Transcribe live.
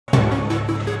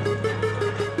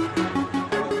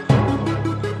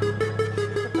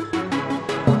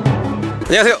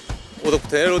안녕하세요,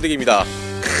 오덕포텐 로딩입니다.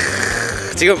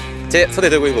 지금 제 손에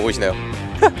들고 있는 거 보이시나요?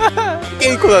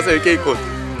 게임콘 왔어요. 게임콘.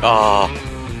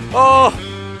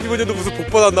 이번 연도 무슨 복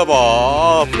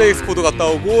받았나봐. 플레이엑스포도 갔다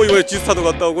오고 이번에 G스타도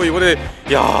갔다 오고 이번에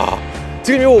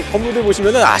지금 요 건물들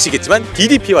보시면은 아시겠지만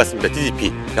DDP 왔습니다.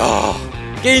 DDP.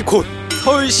 게임콘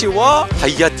서울시와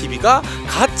다이아TV가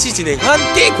같이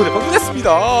진행한 게임콘에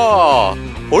방문했습니다.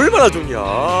 얼마나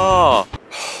좋냐.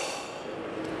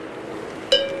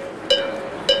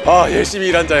 열심히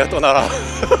일한 자야 떠나라.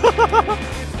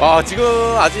 지금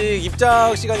아직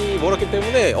입장 시간이 멀었기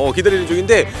때문에 기다리는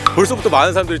중인데 벌써부터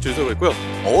많은 사람들이 줄 서고 있고요.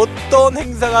 어떤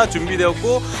행사가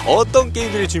준비되었고 어떤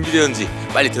게임들이 준비되었는지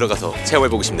빨리 들어가서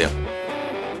체험해보고 싶네요.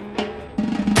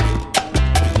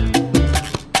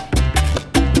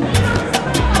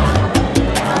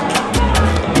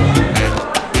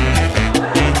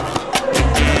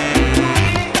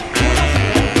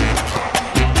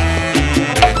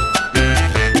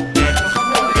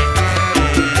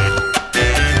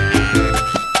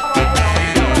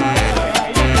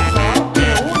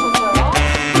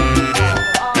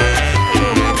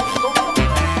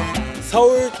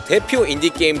 서울대표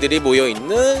인디게임들이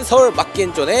모여있는 서울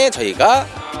막겐존에 저희가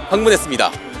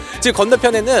방문했습니다. 지금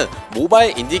건너편에는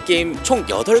모바일 인디게임 총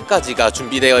 8가지가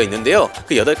준비되어 있는데요.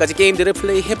 그 8가지 게임들을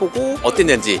플레이해보고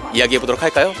어땠는지 이야기해보도록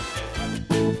할까요?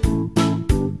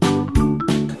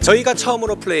 저희가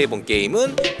처음으로 플레이해본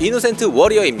게임은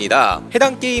이노센트워리어입니다.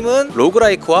 해당 게임은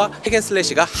로그라이크와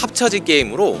핵앤슬래시가 합쳐진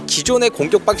게임으로 기존의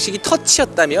공격 방식이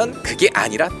터치였다면 그게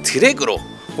아니라 드래그로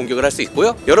공격을 할 수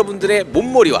있고요. 여러분들의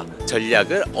몸놀이와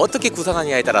전략을 어떻게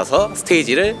구성하느냐에 따라서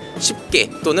스테이지를 쉽게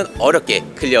또는 어렵게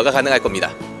클리어가 가능할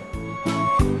겁니다.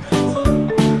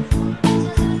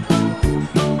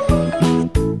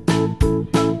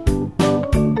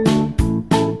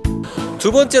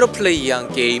 두 번째로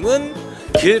플레이한 게임은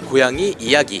길고양이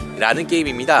이야기라는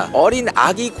게임입니다. 어린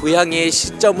아기 고양이의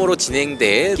시점으로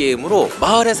진행된 게임으로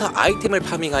마을에서 아이템을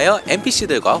파밍하여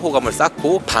NPC들과 호감을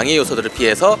쌓고 방해 요소들을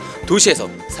피해서 도시에서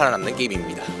살아남는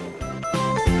게임입니다.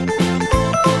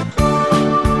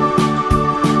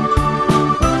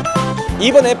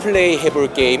 이번에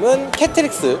플레이해볼 게임은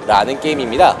캐트릭스라는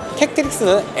게임입니다.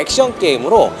 캐트릭스는 액션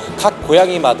게임으로 각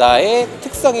고양이마다의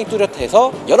특성이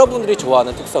뚜렷해서 여러분들이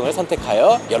좋아하는 특성을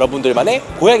선택하여 여러분들만의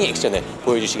고양이 액션을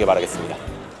보여주시길 바라겠습니다.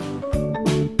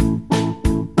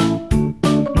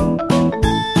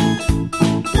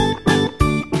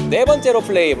 네 번째로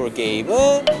플레이해볼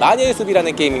게임은 마녀의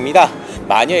숲이라는 게임입니다.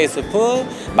 마녀의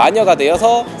숲은 마녀가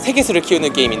되어서 세계수를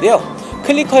키우는 게임인데요.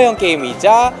 클리커형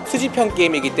게임이자 수집형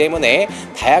게임이기 때문에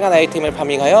다양한 아이템을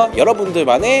파밍하여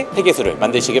여러분들만의 세계수를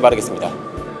만드시길 바라겠습니다.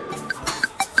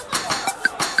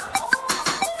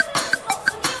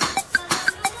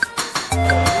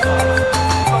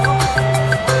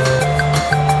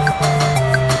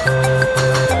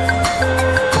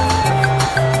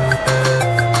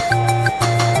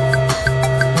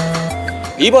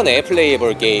 이번에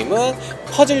플레이해볼 게임은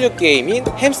퍼즐류 게임인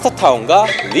햄스터타운과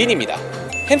린입니다.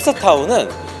 햄스터타운은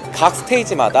각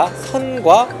스테이지마다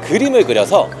선과 그림을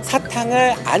그려서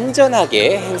사탕을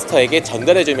안전하게 햄스터에게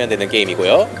전달해주면 되는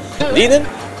게임이고요. 린은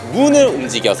문을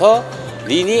움직여서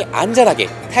린이 안전하게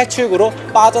탈출구로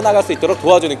빠져나갈 수 있도록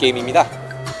도와주는 게임입니다.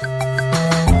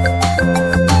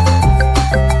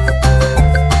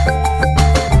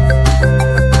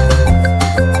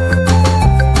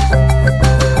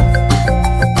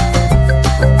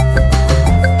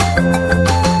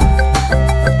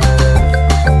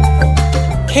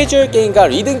 캐주얼 게임과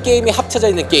리듬 게임이 합쳐져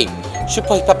있는 게임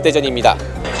슈퍼힙합대전입니다.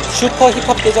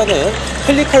 슈퍼힙합대전은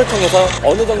클리커를 통해서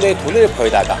어느 정도의 돈을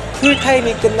벌다가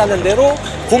풀타임이 끝나는 대로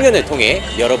공연을 통해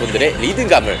여러분들의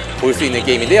리듬감을 볼 수 있는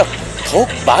게임인데요. 더욱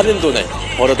많은 돈을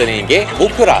벌어들이는 게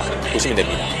목표라 보시면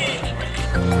됩니다.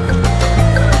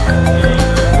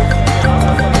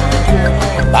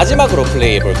 마지막으로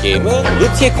플레이해볼 게임은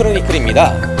루티의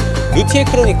크로니클입니다. 루티의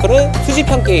크로니클은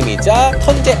수집형 게임이자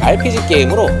턴제 RPG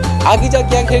게임으로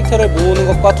아기자기한 캐릭터를 모으는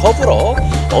것과 더불어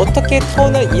어떻게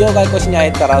턴을 이어갈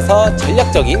것이냐에 따라서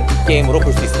전략적인 게임으로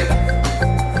볼 수 있습니다.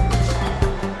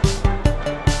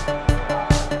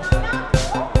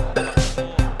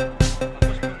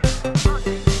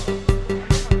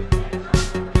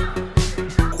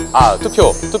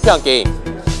 투표한 게임.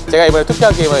 제가 이번에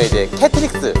투표한 게임은 이제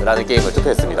캐트릭스라는 게임을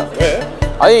투표했습니다. 왜?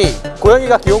 아니,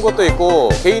 고양이가 귀여운 것도 있고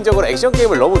개인적으로 액션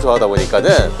게임을 너무 좋아하다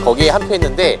보니까는 거기에 한 표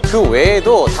했는데, 그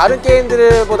외에도 다른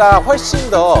게임들보다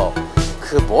훨씬 더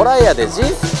뭐라 해야 되지?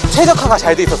 최적화가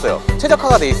잘 돼 있었어요.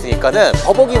 최적화가 돼 있으니까는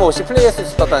버벅임 없이 플레이할 수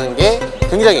있었다는 게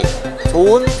굉장히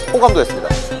좋은 호감도였습니다.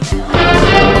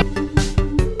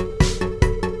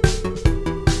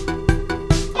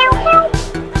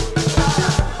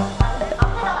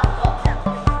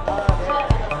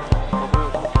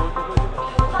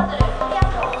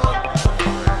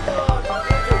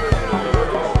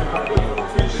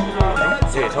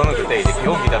 저는 그때 이제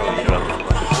귀여운 기자로 일을 하고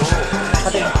있었거든요.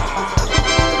 사진.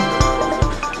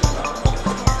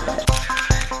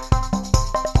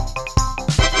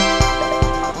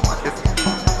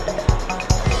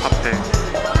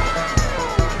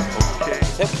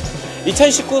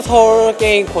 2019 서울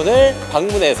게임콘을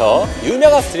방문해서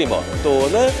유명한 스트리머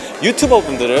또는 유튜버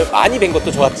분들을 많이 뵌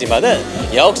것도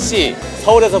좋았지만은 역시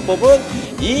서울에서 뽑은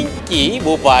인기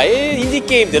모바일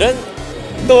인디게임들은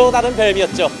또 다른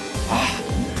별미였죠.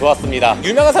 좋았습니다.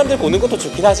 유명한 사람들 보는 것도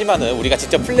좋긴 하지만은 우리가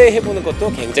직접 플레이 해보는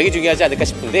것도 굉장히 중요하지 않을까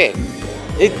싶은데,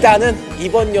 일단은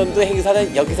이번 연도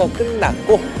행사는 여기서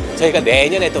끝났고 저희가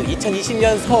내년에 또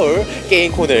 2020년 서울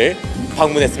게임콘을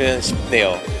방문했으면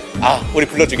싶네요. 우리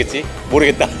불러주겠지?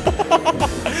 모르겠다.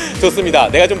 좋습니다.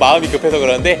 내가 좀 마음이 급해서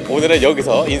그러는데 오늘은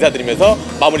여기서 인사드리면서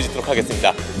마무리 짓도록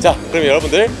하겠습니다. 자, 그럼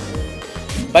여러분들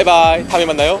바이바이. 다음에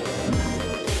만나요.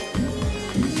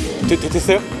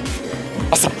 됐어요?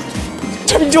 아싸!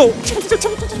 차민조!